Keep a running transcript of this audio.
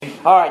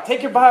All right,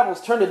 take your Bibles,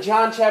 turn to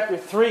John chapter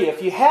 3.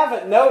 If you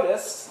haven't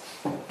noticed,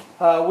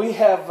 we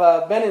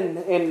have been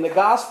in the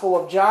Gospel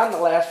of John the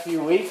last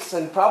few weeks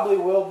and probably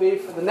will be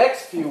for the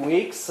next few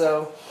weeks.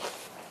 So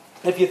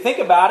if you think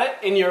about it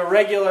in your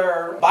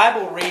regular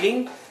Bible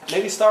reading,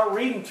 maybe start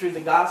reading through the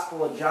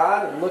Gospel of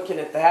John and looking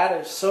at that.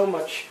 There's so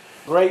much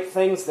great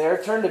things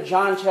there. Turn to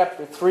John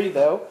chapter 3,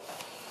 though.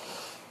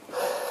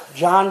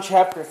 John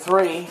chapter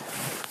 3.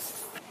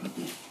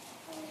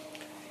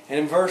 And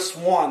in verse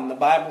 1, the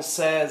Bible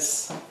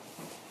says,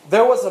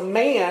 "There was a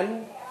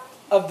man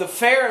of the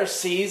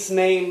Pharisees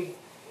named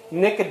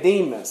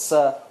Nicodemus,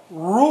 a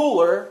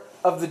ruler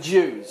of the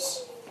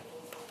Jews.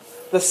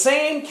 The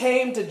same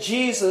came to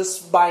Jesus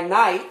by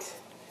night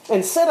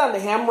and said unto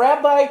him,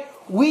 Rabbi,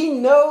 we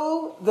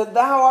know that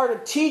thou art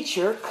a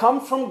teacher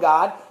come from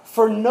God,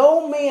 for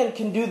no man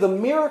can do the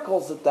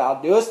miracles that thou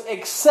doest,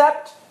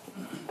 except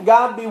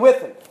God be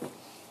with him.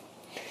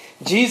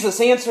 Jesus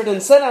answered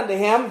and said unto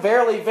him,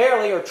 Verily,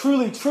 verily, or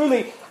truly,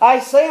 truly, I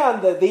say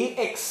unto thee,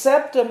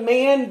 except a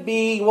man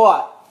be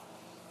what?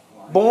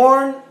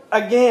 Born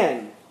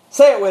again.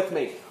 Say it with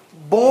me.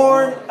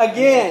 Born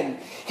again.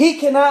 He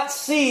cannot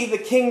see the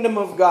kingdom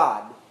of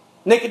God.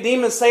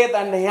 Nicodemus saith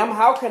unto him,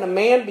 How can a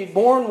man be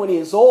born when he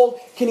is old?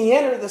 Can he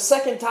enter the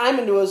second time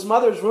into his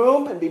mother's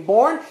womb and be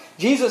born?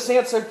 Jesus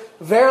answered,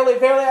 Verily,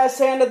 verily, I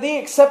say unto thee,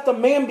 except a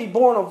man be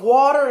born of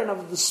water and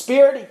of the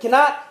Spirit, he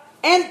cannot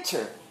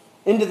enter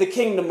into the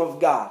kingdom of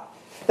God.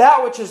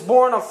 That which is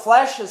born of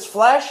flesh is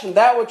flesh, and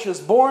that which is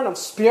born of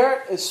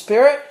spirit is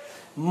spirit.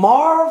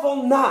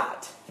 Marvel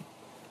not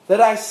that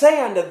I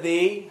say unto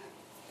thee,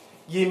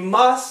 ye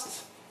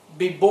must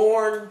be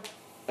born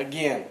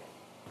again."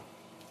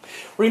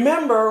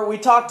 Remember, we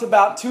talked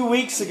about 2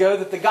 weeks ago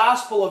that the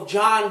Gospel of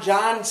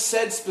John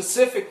said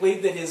specifically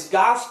that his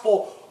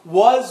Gospel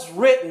was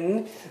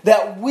written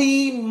that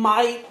we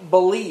might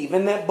believe,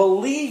 and that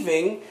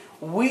believing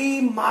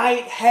we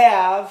might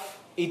have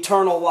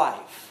eternal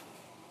life.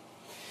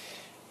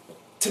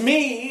 To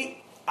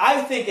me,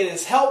 I think it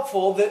is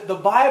helpful that the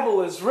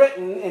Bible is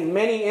written in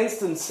many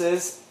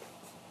instances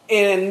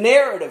in a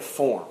narrative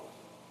form.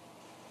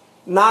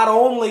 Not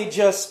only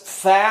just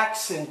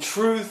facts and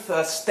truth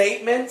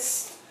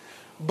statements,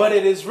 but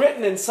it is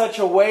written in such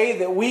a way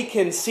that we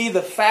can see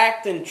the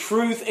fact and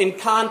truth in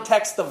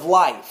context of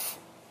life.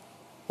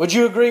 Would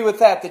you agree with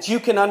that? That you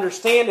can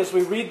understand as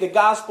we read the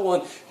gospel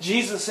and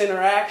Jesus'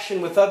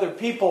 interaction with other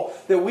people,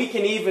 that we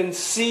can even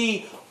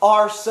see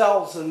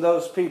ourselves in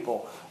those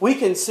people. We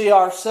can see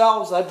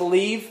ourselves, I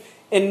believe,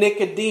 in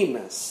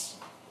Nicodemus.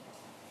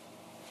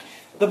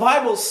 The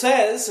Bible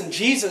says, and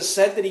Jesus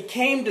said, that He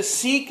came to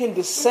seek and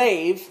to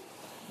save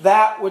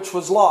that which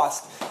was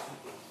lost.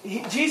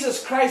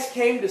 Jesus Christ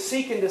came to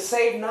seek and to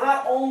save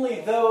not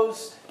only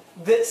those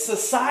that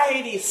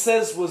society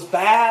says was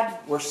bad,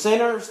 were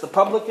sinners, the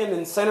publican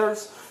and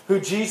sinners,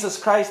 who Jesus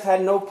Christ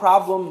had no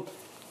problem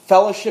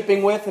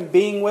fellowshipping with and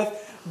being with,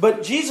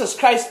 but Jesus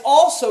Christ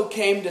also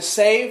came to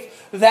save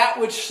that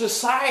which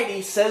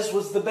society says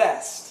was the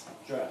best.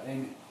 That's right.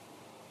 Amen.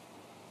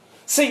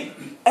 See,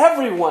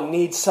 everyone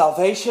needs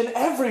salvation.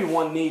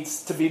 Everyone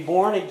needs to be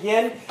born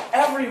again.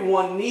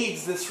 Everyone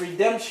needs this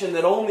redemption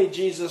that only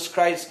Jesus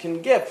Christ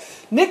can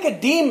give.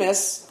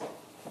 Nicodemus,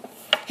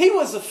 he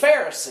was a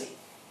Pharisee.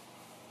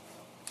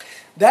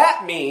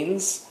 That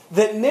means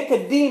that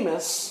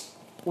Nicodemus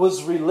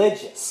was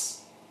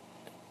religious.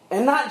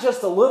 And not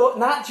just a little,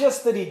 not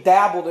just that he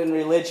dabbled in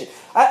religion.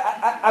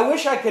 I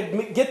wish I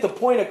could get the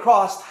point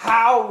across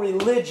how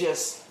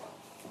religious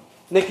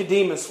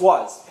Nicodemus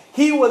was.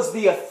 He was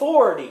the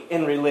authority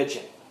in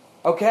religion.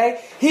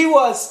 Okay? He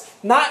was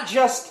not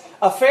just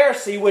a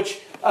Pharisee, which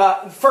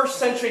first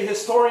century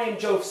historian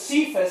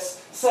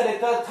Josephus said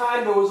at that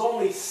time there was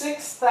only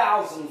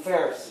 6,000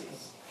 Pharisees.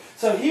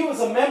 So he was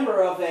a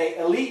member of an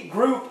elite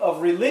group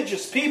of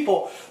religious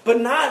people,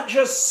 but not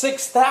just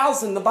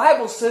 6,000. The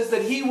Bible says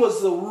that he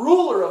was the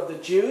ruler of the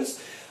Jews,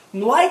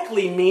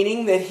 likely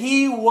meaning that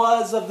he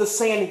was of the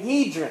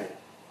Sanhedrin,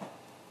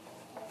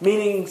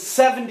 meaning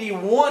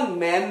 71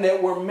 men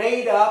that were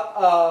made up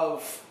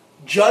of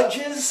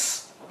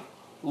judges,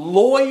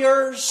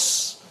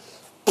 lawyers,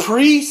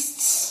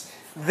 priests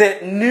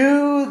that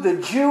knew the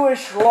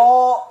Jewish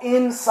law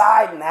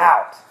inside and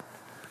out.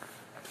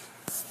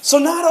 So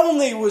not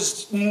only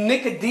was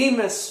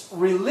Nicodemus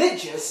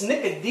religious,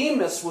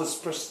 Nicodemus was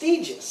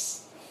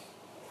prestigious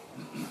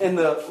in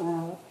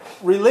the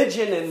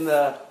religion and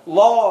the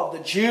law of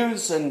the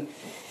Jews. And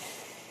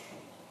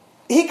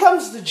he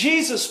comes to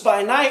Jesus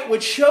by night,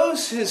 which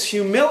shows his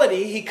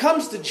humility. He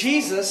comes to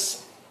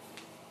Jesus,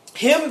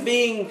 him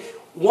being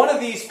one of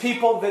these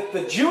people that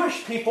the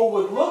Jewish people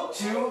would look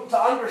to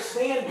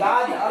understand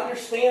God, to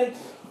understand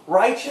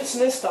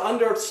righteousness, to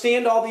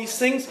understand all these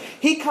things.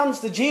 He comes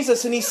to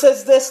Jesus and he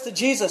says this to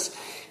Jesus.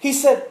 He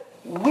said,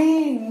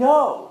 "We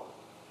know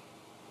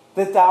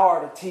that thou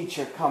art a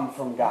teacher come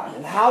from God."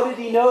 And how did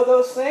he know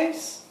those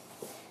things?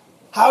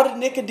 How did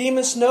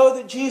Nicodemus know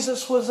that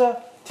Jesus was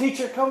a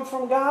teacher come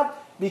from God?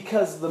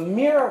 Because the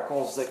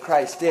miracles that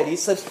Christ did. He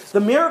said, the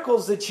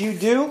miracles that you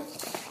do,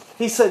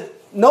 he said,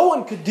 no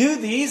one could do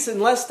these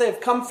unless they've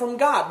come from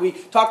God. We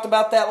talked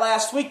about that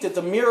last week, that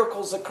the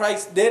miracles that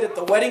Christ did at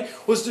the wedding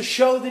was to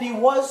show that He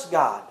was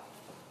God.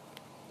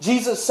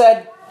 Jesus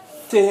said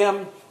to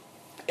him,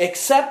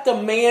 except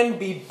a man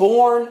be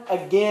born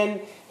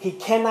again, he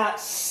cannot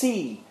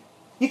see.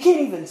 You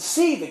can't even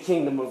see the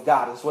kingdom of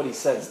God, is what He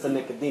says to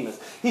Nicodemus.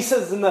 He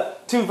says in the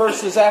 2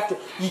 verses after,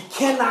 you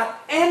cannot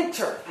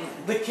enter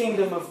the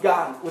kingdom of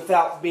God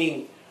without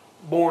being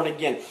born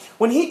again.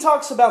 When He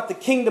talks about the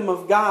kingdom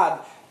of God,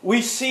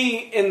 we see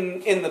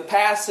in the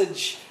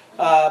passages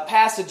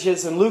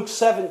in Luke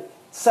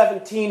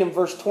 17 and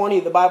verse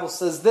 20, the Bible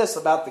says this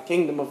about the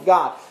kingdom of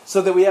God,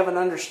 so that we have an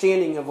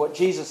understanding of what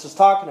Jesus is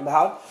talking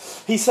about.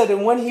 He said,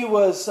 and when He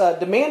was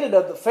demanded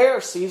of the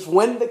Pharisees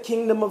when the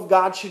kingdom of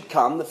God should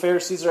come, the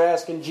Pharisees are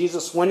asking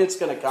Jesus when it's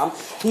going to come,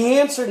 He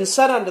answered and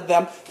said unto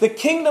them, the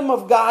kingdom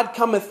of God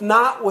cometh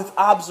not with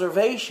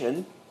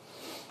observation,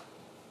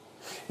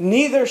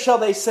 neither shall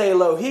they say,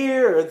 lo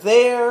here or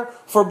there,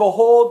 for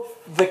behold,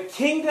 the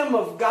kingdom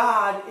of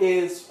God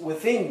is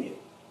within you.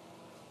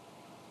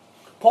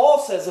 Paul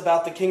says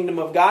about the kingdom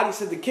of God, he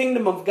said the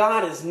kingdom of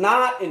God is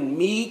not in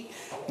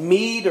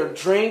meat or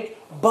drink,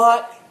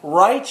 but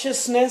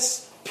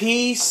righteousness,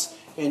 peace,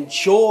 and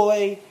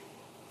joy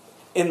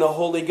in the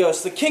Holy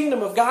Ghost. The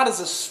kingdom of God is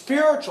a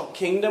spiritual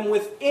kingdom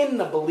within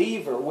the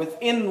believer,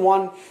 within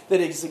one that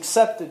has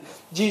accepted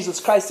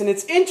Jesus Christ. And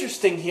it's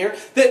interesting here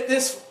that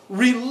this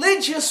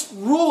religious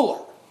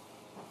ruler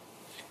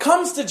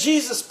comes to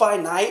Jesus by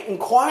night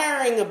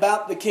inquiring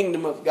about the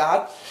kingdom of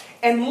God.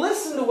 And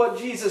listen to what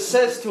Jesus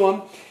says to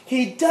him.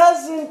 He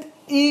doesn't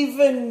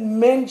even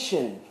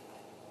mention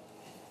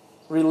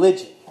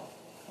religion.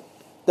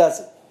 Does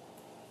it?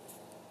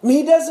 I mean,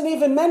 He doesn't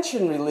even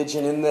mention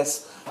religion in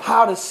this.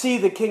 How to see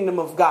the kingdom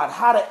of God.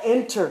 How to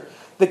enter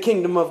the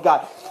kingdom of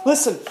God.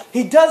 Listen,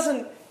 He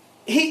doesn't.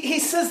 He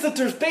says that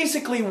there's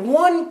basically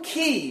one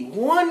key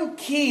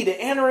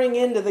to entering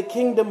into the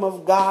kingdom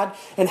of God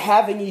and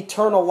having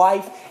eternal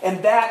life.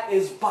 And that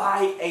is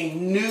by a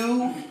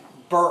new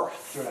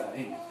birth.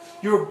 Right.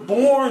 You're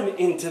born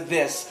into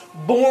this,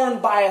 born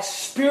by a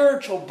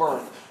spiritual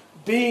birth,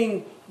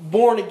 being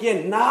born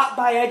again, not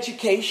by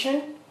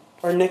education,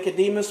 or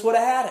Nicodemus would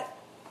have had it.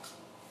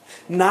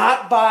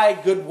 Not by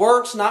good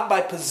works, not by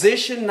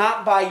position,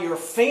 not by your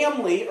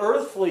family,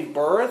 earthly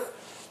birth,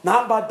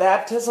 not by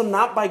baptism,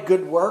 not by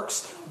good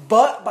works,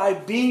 but by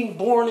being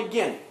born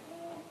again.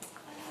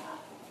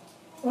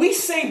 We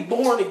say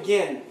born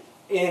again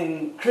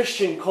in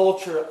Christian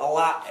culture a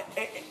lot,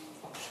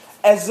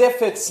 as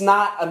if it's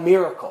not a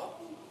miracle.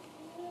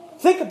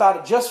 Think about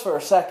it just for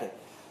a second.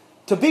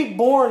 To be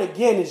born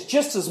again is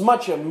just as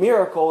much a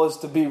miracle as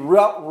to be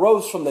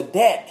rose from the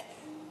dead.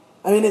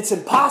 I mean, it's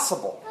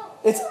impossible.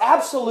 It's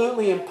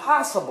absolutely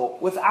impossible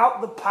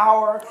without the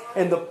power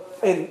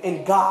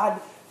and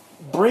God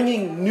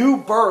bringing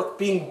new birth,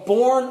 being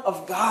born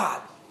of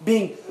God,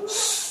 being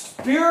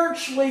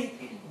spiritually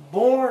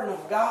born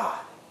of God.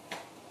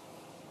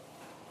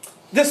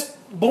 This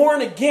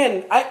born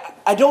again,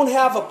 I don't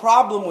have a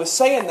problem with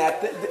saying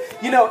that.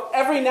 You know,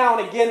 every now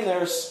and again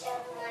there's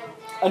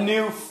a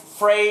new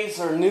phrase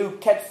or new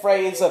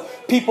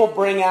catchphrase people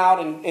bring out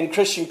in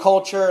Christian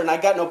culture, and I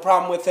got no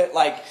problem with it,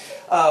 like,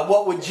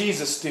 what would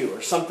Jesus do,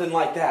 or something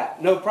like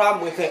that. No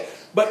problem with it.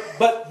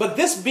 But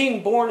this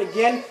being born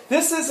again,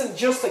 this isn't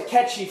just a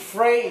catchy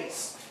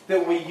phrase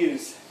that we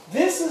use.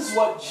 This is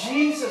what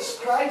Jesus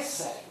Christ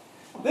said.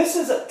 This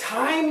is a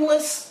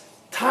timeless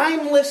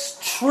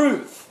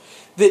truth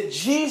that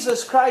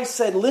Jesus Christ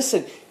said,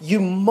 listen, you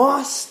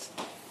must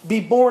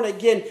be born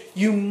again.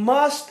 You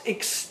must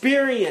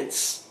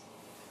experience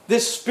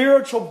this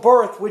spiritual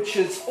birth, which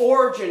its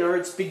origin or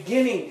its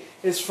beginning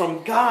is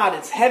from God.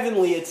 It's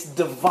heavenly, it's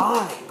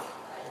divine.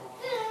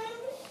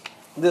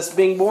 This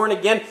being born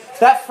again,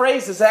 that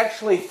phrase is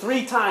actually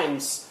 3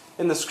 times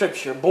in the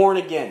Scripture, born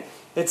again.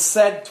 It's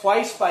said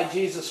twice by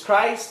Jesus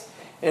Christ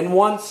and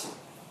once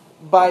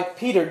by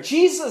Peter.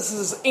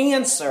 Jesus'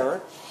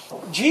 answer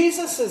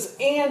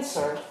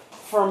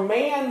for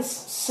man's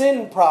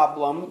sin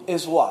problem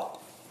is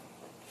what?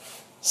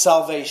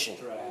 Salvation.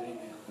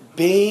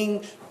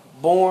 Being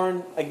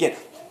born again.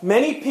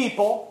 Many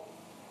people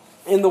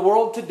in the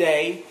world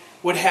today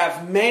would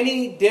have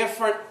many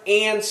different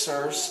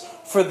answers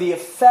for the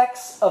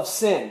effects of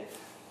sin.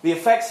 The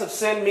effects of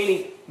sin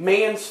meaning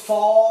man's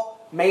fall.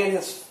 Man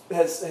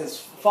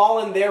has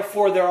fallen,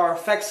 therefore there are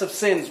effects of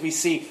sins. We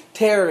see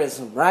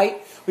terrorism,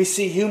 right? We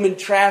see human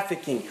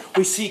trafficking.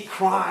 We see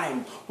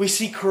crime. We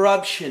see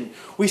corruption.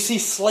 We see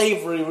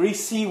slavery. We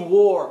see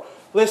war.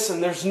 Listen,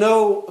 there's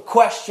no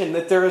question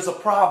that there is a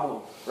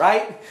problem,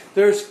 right?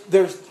 There's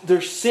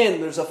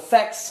sin. There's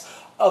effects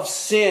of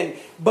sin.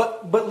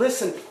 But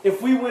listen,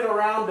 if we went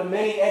around to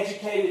many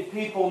educated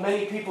people,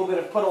 many people that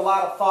have put a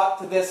lot of thought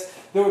to this,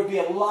 there would be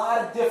a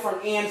lot of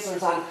different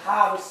answers on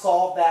how to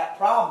solve that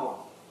problem.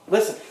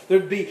 Listen,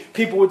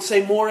 people would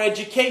say more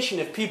education.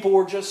 If people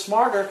were just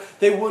smarter,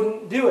 they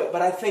wouldn't do it.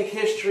 But I think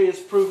history has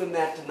proven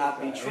that to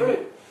not be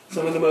true.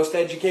 Some of the most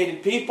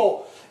educated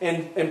people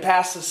in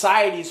past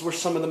societies were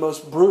some of the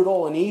most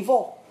brutal and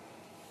evil.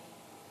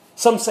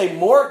 Some say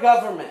more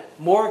government,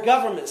 more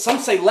government. Some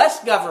say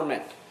less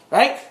government,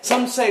 right?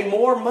 Some say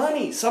more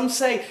money. Some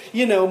say,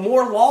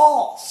 more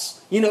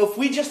laws. If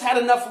we just had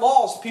enough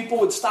laws, people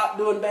would stop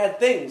doing bad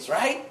things,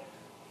 right?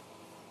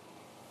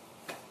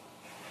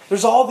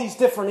 There's all these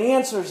different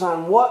answers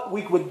on what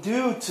we would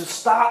do to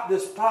stop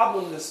this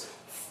problem, this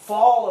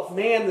fall of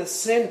man, this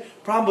sin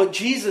problem. But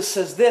Jesus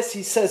says this.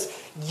 He says,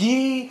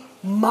 ye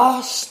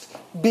must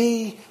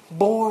be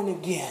born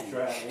again.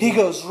 Right. He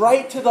goes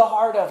right to the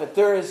heart of it.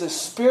 There is a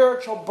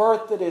spiritual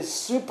birth that is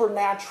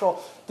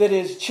supernatural, that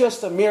is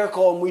just a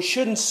miracle. And we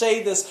shouldn't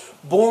say this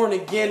born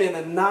again in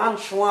a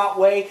nonchalant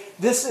way.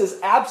 This is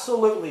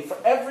absolutely, for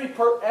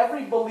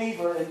every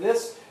believer in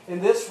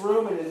this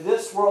room and in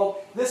this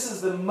world, this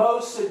is the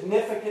most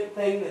significant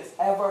thing that's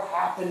ever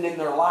happened in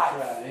their life.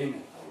 Right.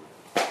 Amen.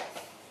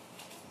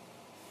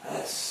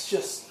 That's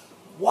just,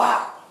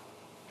 wow.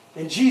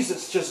 And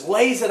Jesus just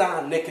lays it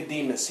on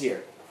Nicodemus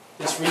here.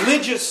 This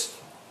religious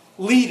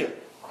leader.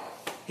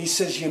 He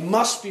says, you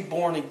must be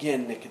born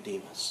again,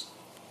 Nicodemus.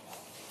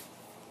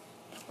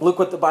 Look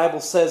what the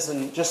Bible says,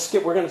 and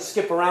we're going to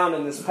skip around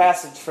in this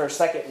passage for a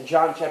second in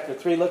John chapter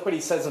 3. Look what he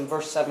says in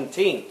verse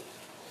 17.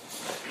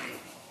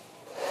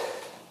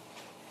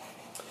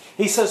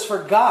 He says,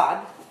 for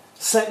God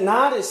sent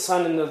not his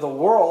Son into the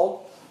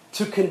world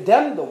to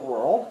condemn the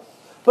world,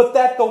 but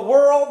that the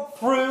world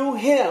through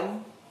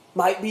him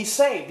might be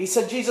saved. He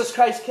said Jesus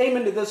Christ came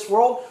into this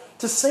world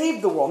to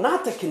save the world,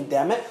 not to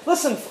condemn it.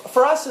 Listen,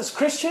 for us as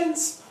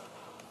Christians,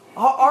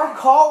 our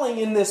calling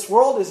in this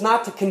world is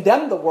not to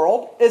condemn the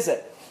world, is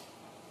it?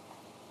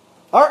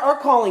 Our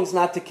calling is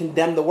not to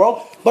condemn the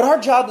world, but our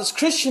job as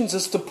Christians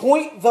is to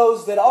point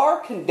those that are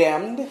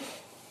condemned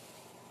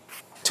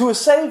to a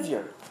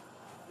Savior.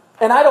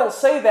 And I don't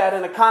say that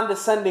in a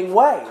condescending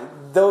way.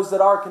 Those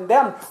that are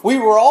condemned. We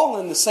were all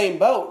in the same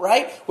boat,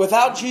 right?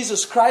 Without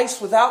Jesus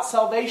Christ, without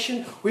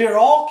salvation, we are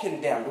all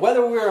condemned.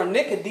 Whether we're a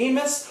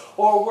Nicodemus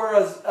or we're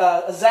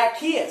a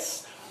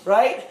Zacchaeus,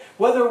 right?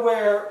 Whether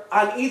we're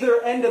on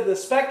either end of the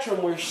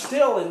spectrum, we're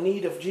still in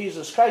need of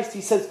Jesus Christ.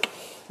 He says,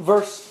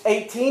 verse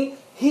 18,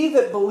 he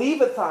that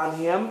believeth on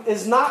him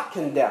is not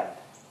condemned.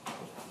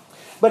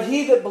 But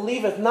he that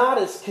believeth not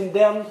is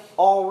condemned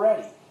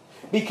already,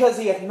 because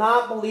he hath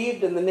not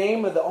believed in the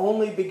name of the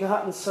only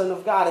begotten Son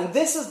of God. And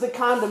this is the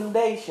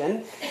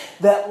condemnation,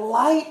 that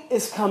light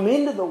is come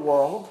into the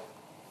world,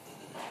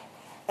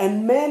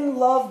 and men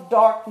love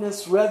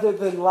darkness rather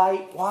than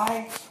light.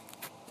 Why?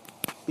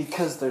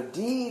 Because their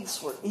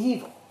deeds were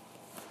evil.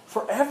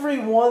 For every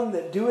one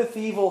that doeth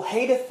evil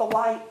hateth the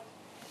light,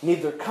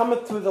 neither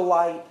cometh to the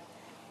light,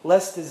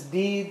 lest his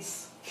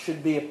deeds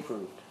should be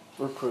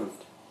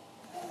reproved.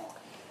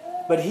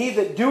 But he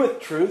that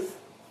doeth truth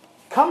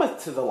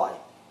cometh to the light,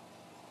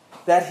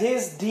 that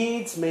his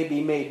deeds may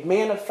be made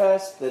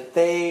manifest, that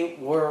they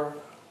were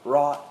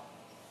wrought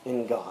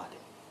in God.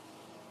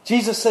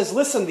 Jesus says,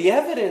 listen, the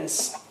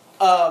evidence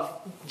of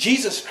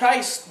Jesus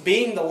Christ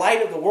being the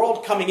light of the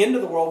world, coming into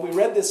the world, we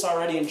read this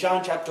already in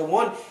John chapter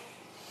 1.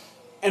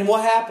 And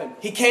what happened?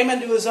 He came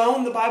into his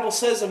own, the Bible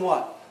says, and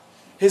what?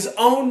 His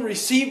own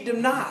received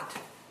him not.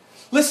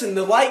 Listen,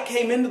 the light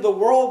came into the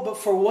world, but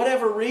for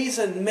whatever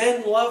reason,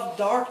 men loved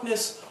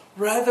darkness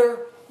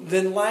rather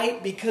than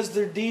light because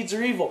their deeds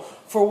are evil.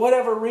 For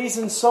whatever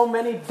reason, so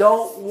many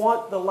don't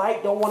want the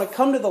light, don't want to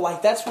come to the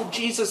light. That's what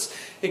Jesus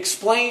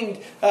explained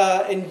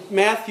in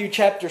Matthew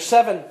chapter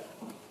 7.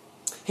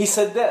 He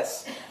said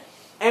this,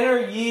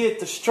 enter ye at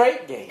the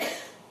strait gate.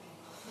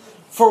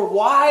 For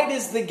wide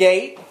is the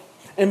gate,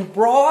 and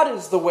broad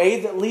is the way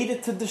that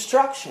leadeth to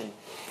destruction.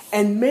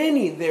 And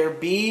many there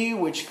be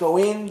which go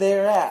in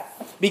thereat.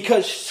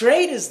 Because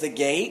strait is the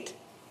gate,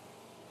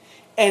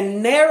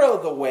 and narrow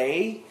the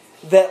way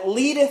that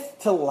leadeth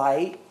to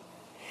light,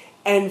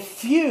 and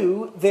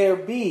few there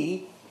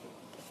be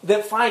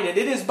that find it.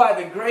 It is by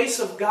the grace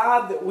of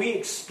God that we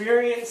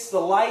experience the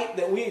light,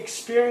 that we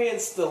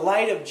experience the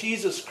light of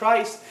Jesus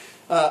Christ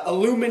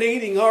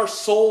illuminating our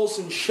souls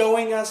and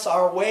showing us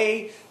our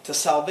way to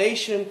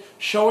salvation,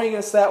 showing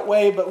us that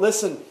way. But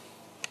listen,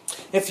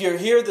 if you're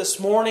here this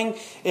morning,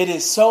 it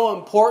is so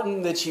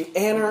important that you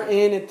enter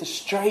in at the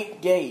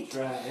straight gate.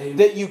 Right.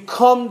 That you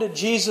come to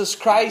Jesus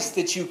Christ,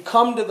 that you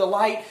come to the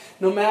light,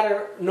 no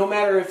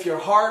matter if your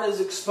heart is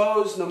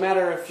exposed, no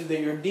matter if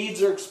your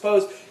deeds are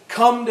exposed,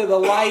 come to the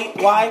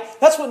light. Why?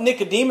 That's what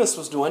Nicodemus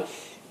was doing.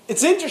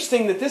 It's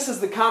interesting that this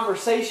is the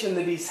conversation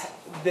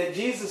that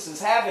Jesus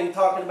is having,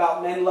 talking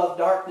about men love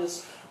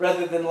darkness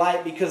rather than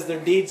light because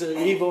their deeds are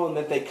evil and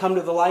that they come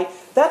to the light.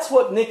 That's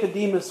what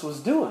Nicodemus was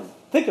doing.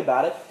 Think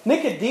about it.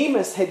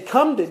 Nicodemus had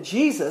come to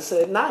Jesus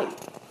at night.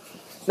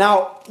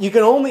 Now, you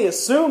can only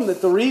assume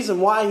that the reason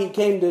why he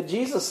came to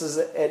Jesus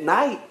at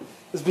night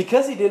is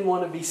because he didn't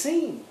want to be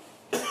seen.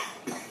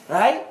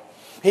 Right?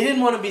 He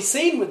didn't want to be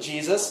seen with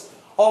Jesus,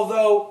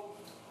 although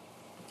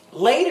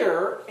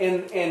later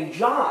in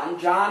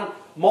John,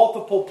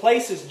 multiple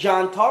places,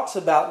 John talks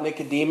about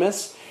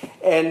Nicodemus,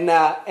 and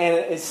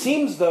it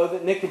seems, though,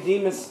 that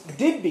Nicodemus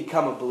did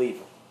become a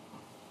believer.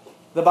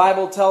 The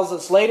Bible tells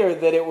us later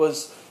that it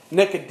was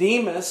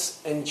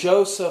Nicodemus and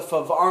Joseph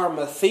of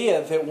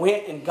Arimathea that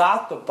went and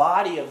got the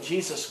body of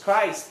Jesus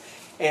Christ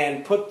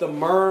and put the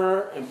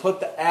myrrh and put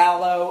the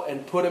aloe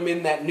and put them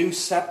in that new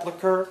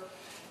sepulcher.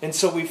 And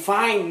so we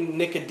find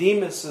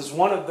Nicodemus as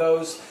one of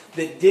those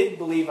that did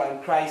believe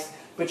on Christ.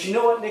 But you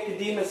know what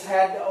Nicodemus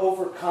had to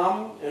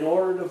overcome in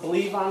order to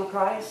believe on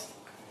Christ?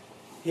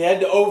 He had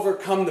to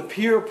overcome the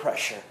peer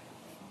pressure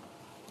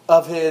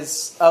of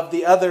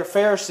the other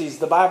Pharisees.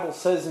 The Bible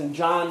says in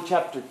John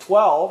chapter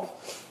 12,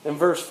 in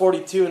verse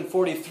 42 and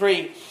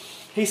 43,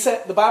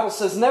 the Bible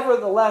says,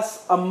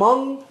 "Nevertheless,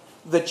 among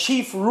the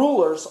chief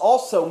rulers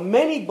also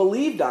many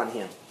believed on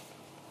him.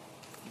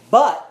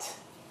 But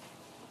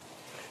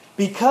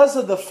because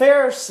of the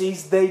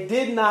Pharisees, they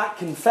did not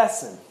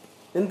confess him."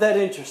 Isn't that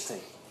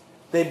interesting?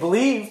 They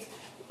believed.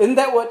 Isn't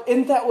that what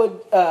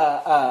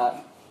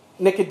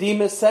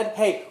Nicodemus said?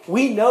 "Hey,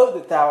 we know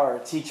that thou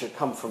art a teacher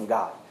come from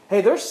God."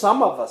 Hey, there's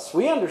some of us,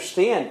 we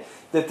understand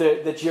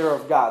that you're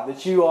of God,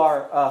 that you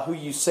are who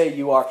you say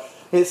you are.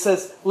 It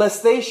says,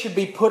 "Lest they should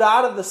be put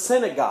out of the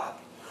synagogue.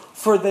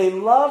 For they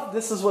loved,"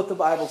 this is what the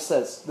Bible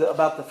says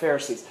about the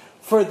Pharisees,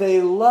 "for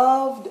they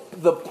loved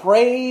the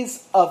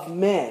praise of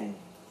men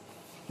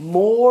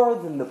more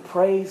than the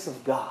praise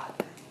of God."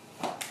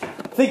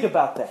 Think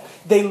about that.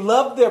 They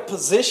loved their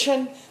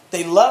position.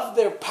 They loved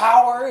their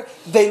power.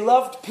 They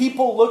loved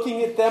people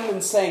looking at them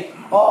and saying,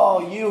 "Oh,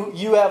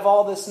 you have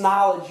all this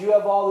knowledge. You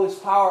have all this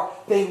power."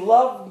 They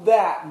loved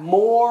that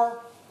more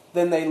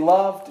than they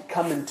loved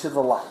coming to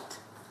the light.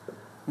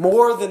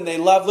 More than they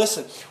loved.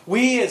 Listen,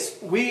 we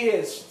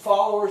as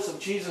followers of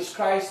Jesus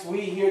Christ,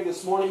 we here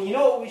this morning, you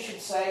know what we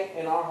should say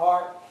in our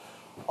heart?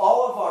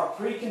 All of our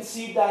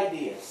preconceived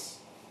ideas,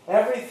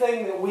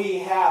 everything that we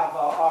have,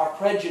 our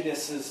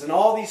prejudices and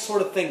all these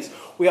sort of things,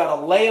 we ought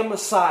to lay them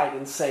aside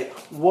and say,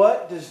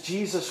 what does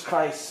Jesus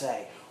Christ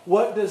say?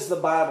 What does the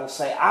Bible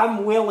say?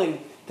 I'm willing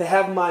to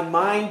have my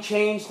mind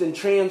changed and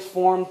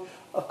transformed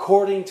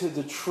according to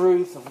the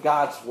truth of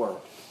God's Word.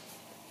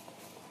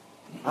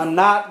 I'm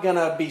not going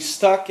to be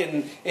stuck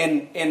in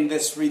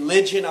this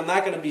religion. I'm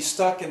not going to be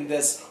stuck in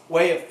this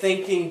way of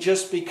thinking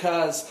just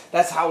because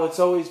that's how it's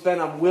always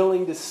been. I'm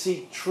willing to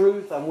seek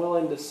truth. I'm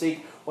willing to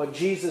seek what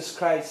Jesus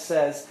Christ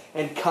says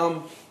and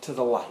come to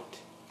the light.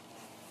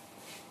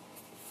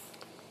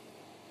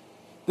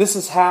 This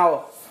is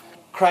how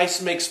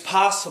Christ makes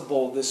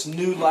possible this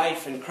new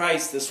life in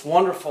Christ, this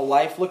wonderful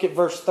life. Look at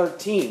verse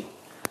 13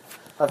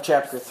 of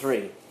chapter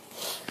 3.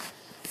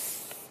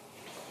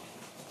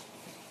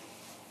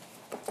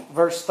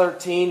 Verse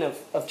 13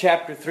 of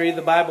chapter 3,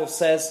 the Bible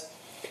says,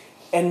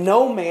 "And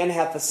no man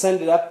hath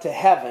ascended up to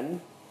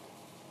heaven,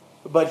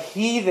 but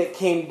he that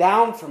came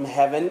down from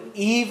heaven,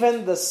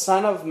 even the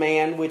Son of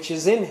Man which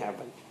is in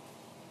heaven.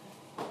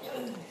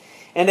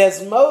 And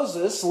as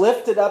Moses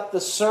lifted up the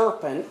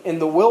serpent in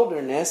the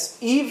wilderness,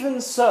 even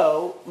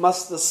so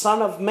must the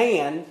Son of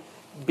Man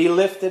be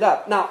lifted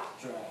up." Now,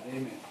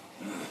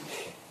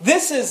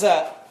 this is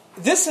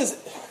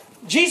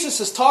Jesus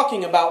is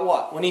talking about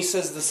what? When he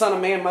says the Son of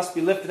Man must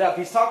be lifted up,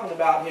 he's talking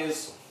about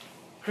his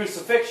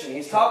crucifixion.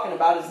 He's talking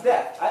about his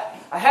death.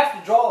 I have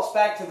to draw us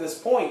back to this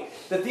point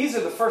that these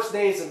are the first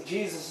days of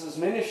Jesus'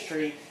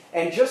 ministry,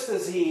 and just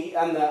as he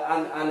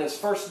on his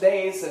first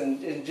days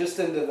and just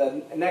into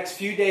the next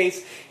few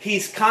days,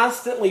 he's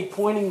constantly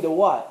pointing to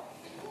what?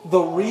 The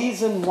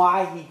reason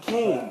why he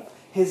came.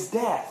 His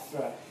death.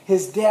 Right.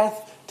 His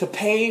death to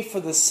pay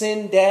for the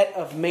sin debt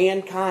of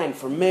mankind,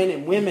 for men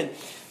and women.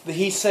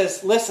 He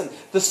says, listen,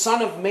 the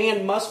Son of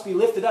Man must be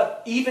lifted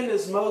up, even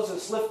as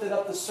Moses lifted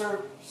up the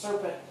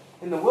serpent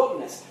in the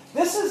wilderness.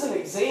 This is an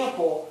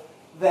example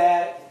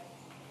that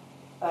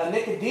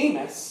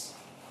Nicodemus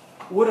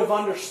would have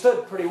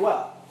understood pretty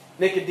well.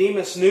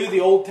 Nicodemus knew the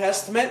Old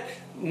Testament.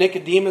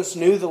 Nicodemus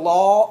knew the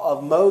law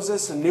of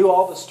Moses and knew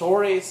all the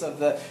stories of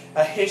the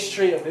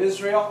history of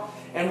Israel.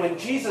 And when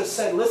Jesus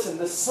said, listen,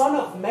 the Son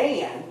of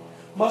Man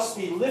must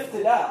be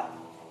lifted up,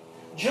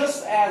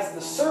 just as the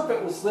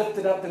serpent was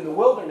lifted up in the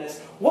wilderness,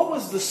 what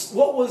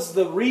was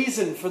the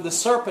reason for the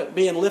serpent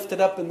being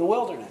lifted up in the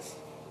wilderness?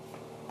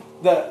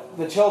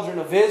 The children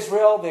of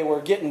Israel, they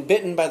were getting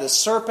bitten by the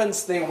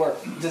serpents, they were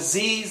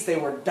diseased, they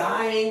were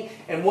dying,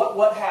 and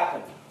what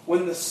happened?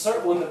 When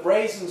the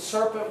brazen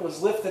serpent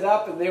was lifted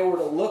up and they were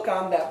to look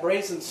on that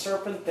brazen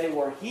serpent, they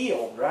were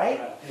healed,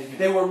 right?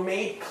 They were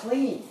made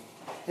clean.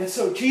 And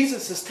so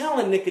Jesus is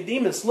telling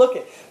Nicodemus,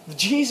 look,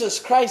 Jesus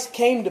Christ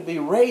came to be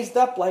raised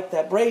up like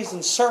that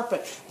brazen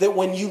serpent, that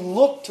when you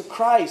look to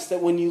Christ,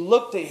 that when you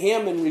look to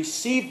Him and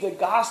receive the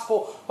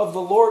gospel of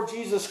the Lord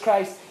Jesus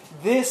Christ,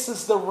 this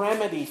is the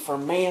remedy for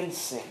man's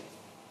sin.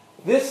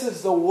 This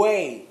is the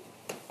way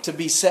to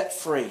be set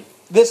free.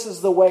 This is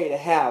the way to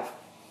have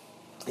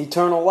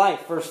eternal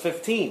life. Verse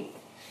 15,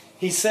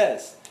 he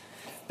says,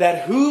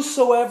 that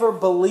whosoever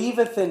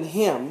believeth in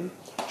Him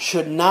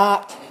should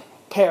not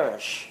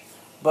perish,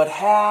 but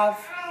have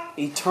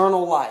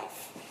eternal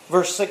life.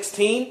 Verse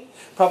 16,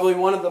 probably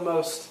one of the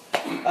most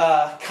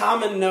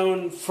common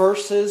known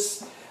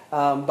verses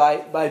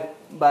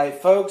by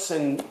folks,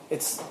 and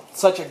it's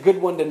such a good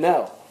one to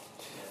know.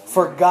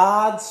 For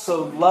God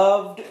so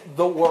loved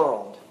the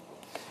world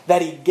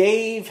that He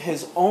gave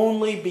His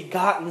only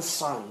begotten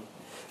Son,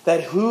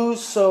 that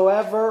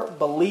whosoever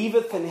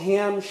believeth in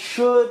Him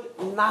should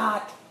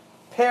not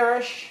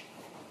perish,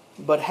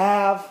 but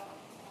have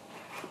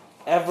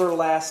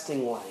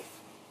everlasting life.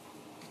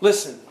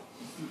 Listen,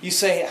 you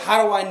say,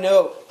 how do I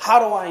know? How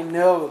do I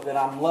know that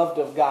I'm loved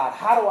of God?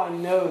 How do I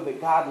know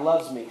that God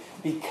loves me?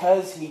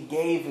 Because He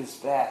gave His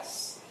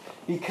best.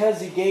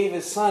 Because He gave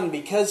His Son.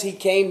 Because He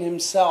came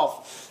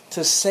Himself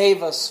to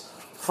save us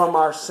from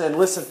our sin.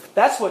 Listen,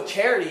 that's what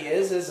charity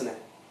is, isn't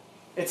it?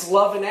 It's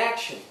love in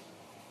action.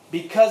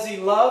 Because He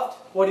loved,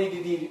 what did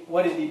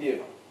He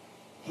do?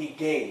 He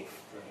gave.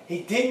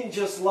 He didn't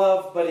just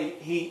love, but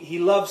he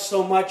loved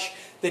so much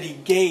that He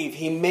gave.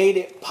 He made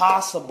it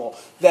possible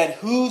that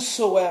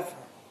whosoever...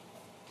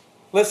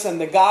 Listen,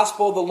 the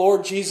gospel of the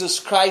Lord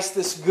Jesus Christ,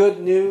 this good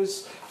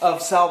news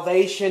of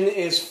salvation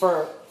is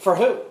for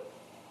who?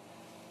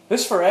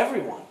 It's for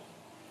everyone.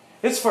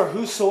 It's for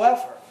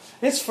whosoever.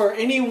 It's for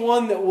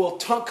anyone that will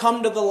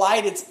come to the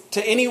light. It's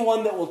to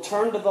anyone that will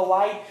turn to the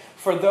light.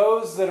 For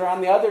those that are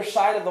on the other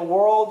side of the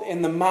world,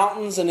 in the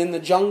mountains and in the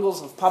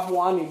jungles of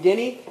Papua New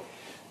Guinea.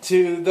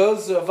 To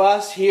those of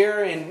us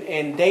here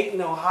in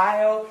Dayton,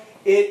 Ohio,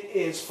 it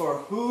is for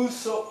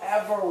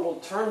whosoever will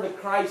turn to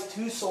Christ,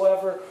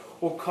 whosoever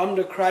will come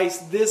to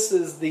Christ. This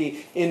is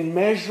the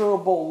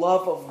immeasurable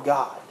love of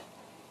God.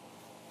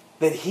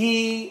 That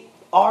He,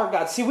 our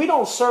God. See, we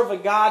don't serve a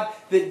God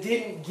that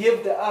didn't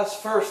give to us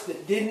first,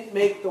 that didn't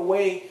make the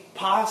way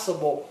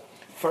possible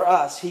for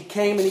us. He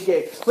came and He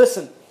gave.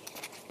 Listen,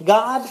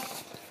 God,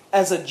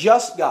 as a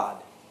just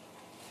God,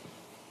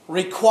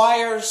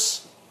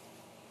 requires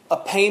a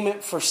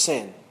payment for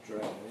sin.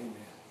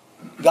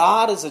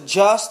 God, as a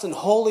just and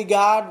holy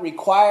God,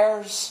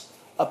 requires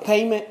a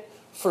payment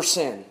for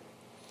sin.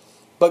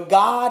 But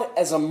God,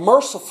 as a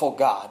merciful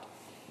God,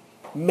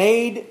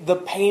 made the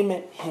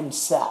payment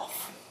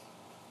Himself.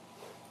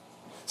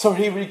 So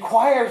He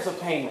requires a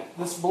payment.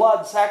 This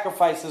blood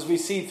sacrifice, as we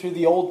see through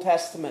the Old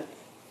Testament,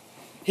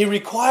 He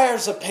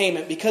requires a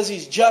payment because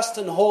He's just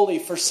and holy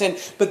for sin.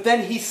 But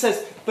then He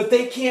says, but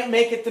they can't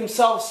make it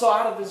themselves. So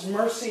out of His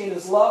mercy and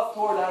His love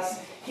toward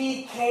us,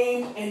 He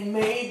came and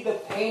made the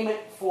payment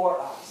for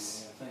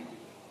us. Yeah, thank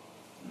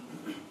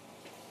you.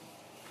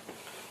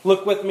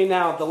 Look with me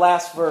now at the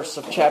last verse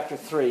of chapter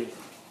 3.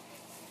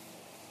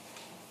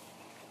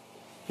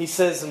 He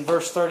says in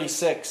verse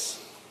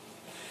 36,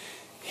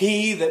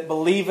 He that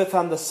believeth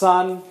on the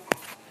Son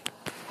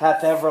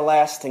hath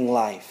everlasting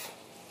life.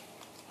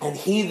 And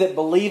he that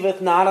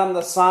believeth not on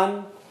the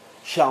Son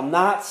shall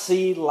not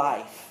see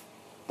life,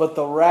 but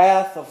the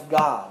wrath of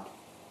God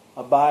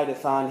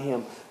abideth on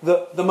him.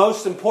 The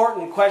most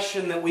important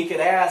question that we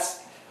could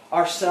ask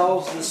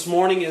ourselves this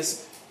morning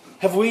is,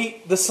 have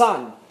we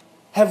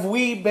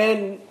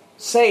been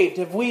saved?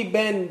 Have we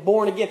been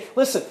born again?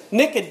 Listen,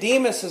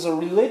 Nicodemus is a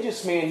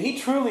religious man. He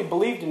truly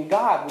believed in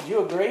God. Would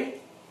you agree?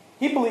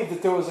 He believed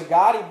that there was a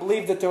God. He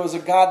believed that there was a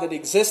God that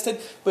existed.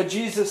 But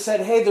Jesus said,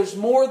 hey, there's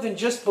more than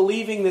just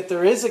believing that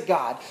there is a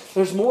God.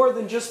 There's more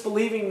than just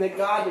believing that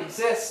God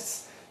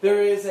exists.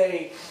 There is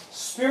a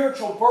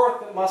spiritual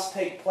birth that must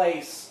take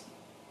place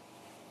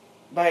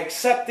by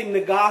accepting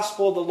the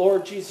gospel of the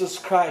Lord Jesus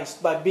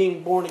Christ, by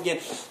being born again.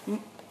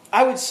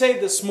 I would say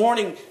this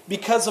morning,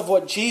 because of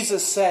what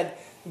Jesus said,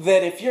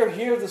 that if you're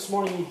here this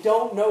morning, you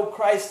don't know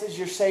Christ as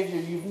your Savior,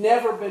 you've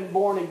never been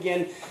born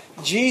again,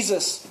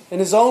 Jesus, in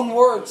His own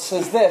words,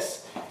 says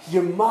this: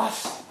 you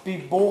must be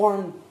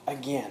born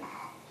again.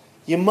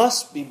 You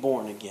must be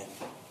born again.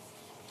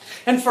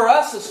 And for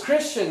us as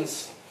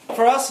Christians,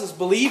 for us as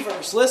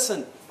believers,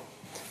 listen,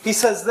 He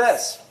says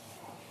this.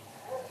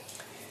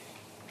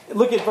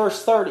 Look at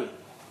verse 30.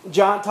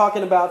 John,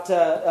 talking about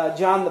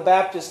John the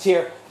Baptist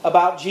here,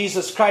 about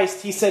Jesus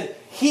Christ. He said,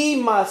 He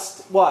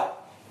must, what?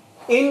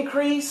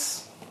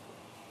 Increase,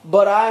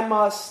 but I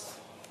must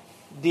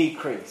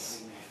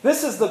decrease.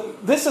 This is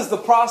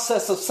the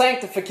process of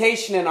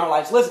sanctification in our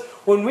lives. Listen,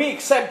 when we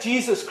accept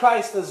Jesus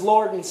Christ as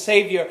Lord and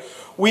Savior,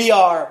 we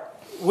are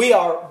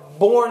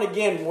born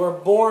again. We're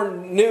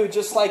born new,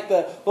 just like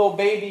the little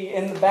baby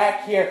in the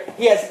back here.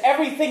 He has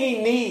everything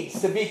he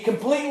needs to be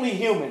completely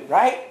human,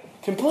 right?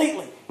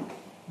 Completely.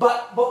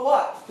 But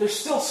what? There's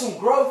still some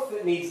growth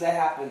that needs to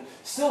happen.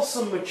 Still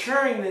some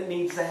maturing that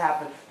needs to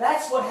happen.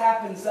 That's what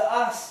happens to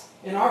us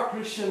in our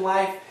Christian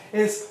life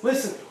is,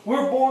 listen,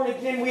 we're born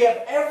again. We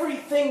have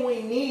everything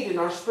we need in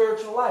our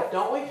spiritual life,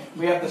 don't we?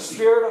 We have the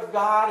Spirit of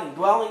God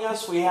indwelling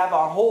us. We have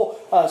our whole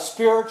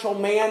spiritual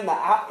man,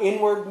 the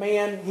inward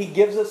man He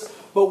gives us.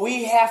 But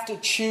we have to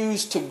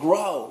choose to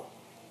grow.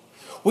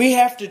 We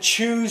have to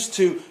choose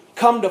to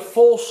come to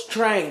full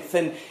strength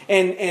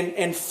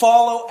and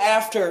follow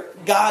after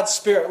God's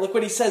Spirit. Look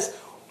what He says.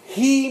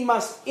 He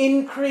must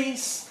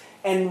increase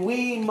and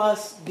we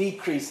must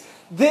decrease.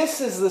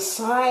 This is the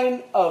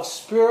sign of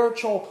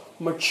spiritual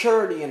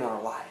maturity in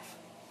our life.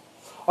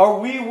 Are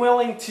we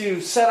willing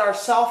to set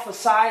ourselves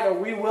aside? Are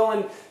we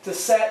willing to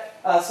set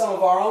some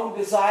of our own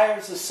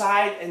desires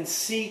aside and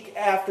seek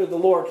after the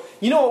Lord?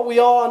 You know what we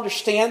all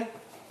understand?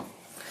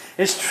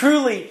 is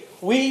truly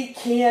we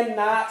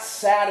cannot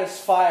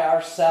satisfy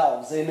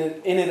ourselves in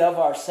it of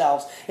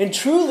ourselves. And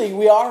truly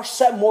we are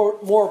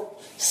more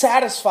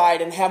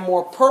satisfied and have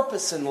more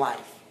purpose in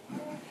life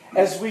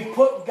as we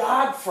put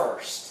God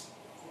first.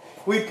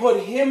 We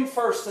put Him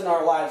first in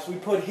our lives. We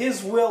put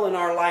His will in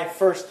our life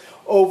first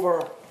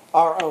over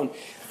our own.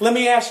 Let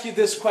me ask you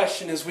this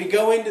question as we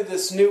go into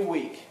this new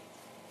week.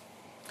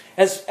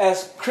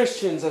 As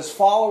Christians, as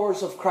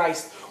followers of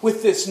Christ,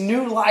 with this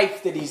new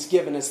life that He's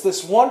given us,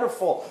 this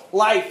wonderful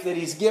life that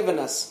He's given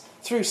us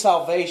through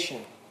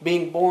salvation,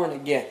 being born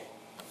again.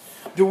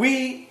 Do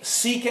we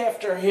seek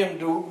after Him?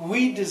 Do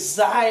we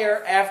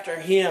desire after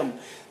Him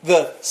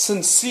the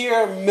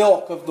sincere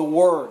milk of the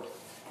Word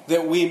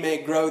that we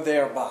may grow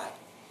thereby?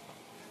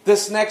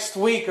 This next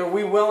week, are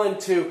we willing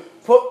to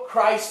put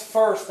Christ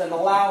first and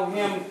allow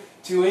Him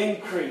to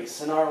increase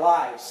in our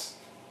lives?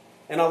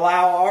 And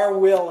allow our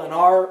will and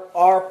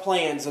our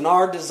plans and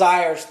our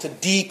desires to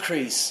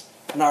decrease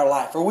in our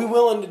life? Are we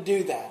willing to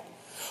do that?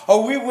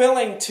 Are we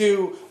willing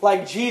to,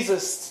 like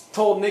Jesus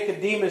told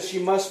Nicodemus, you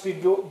must be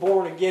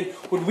born again?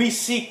 Would we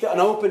seek an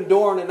open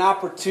door and an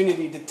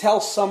opportunity to tell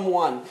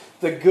someone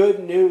the good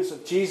news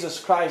of Jesus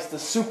Christ, the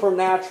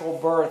supernatural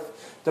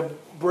birth, to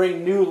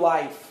bring new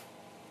life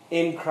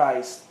in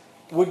Christ?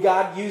 Would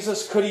God use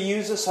us? Could He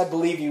use us? I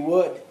believe He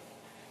would.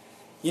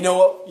 You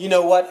know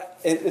what?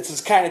 It's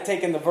kind of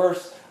taking the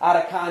verse out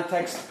of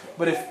context,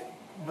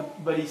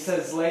 but He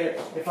says later,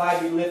 if I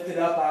be lifted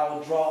up, I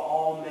will draw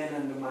all men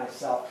unto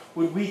myself.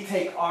 Would we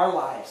take our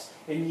lives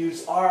and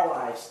use our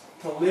lives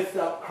to lift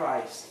up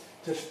Christ,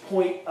 to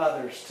point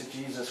others to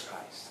Jesus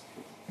Christ?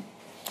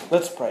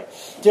 Let's pray.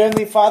 Dear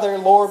Heavenly Father,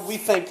 Lord, we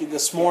thank You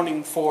this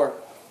morning for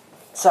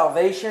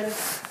salvation.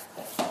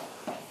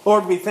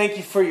 Lord, we thank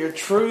You for Your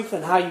truth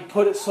and how You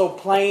put it so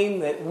plain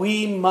that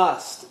we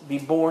must be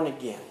born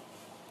again.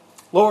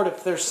 Lord,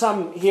 if there's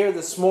some here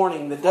this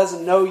morning that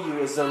doesn't know You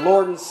as their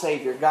Lord and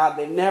Savior, God,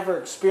 they've never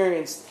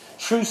experienced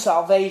true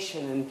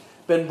salvation and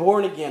been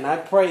born again, I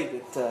pray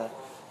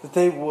that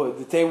they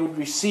would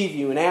receive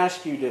You and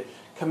ask You to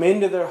come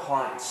into their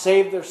heart,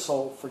 save their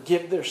soul,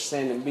 forgive their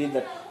sin, and be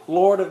the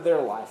Lord of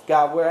their life.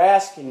 God, we're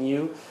asking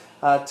You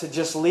to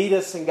just lead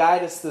us and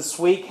guide us this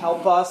week.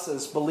 Help us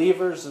as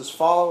believers, as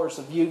followers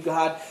of You,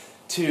 God,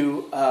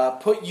 to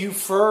put You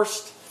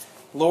first.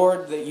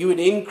 Lord, that You would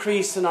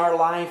increase in our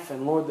life,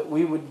 and Lord, that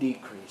we would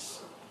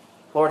decrease.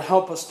 Lord,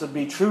 help us to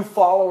be true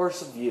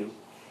followers of You.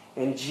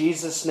 In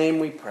Jesus' name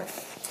we pray.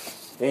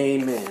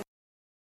 Amen.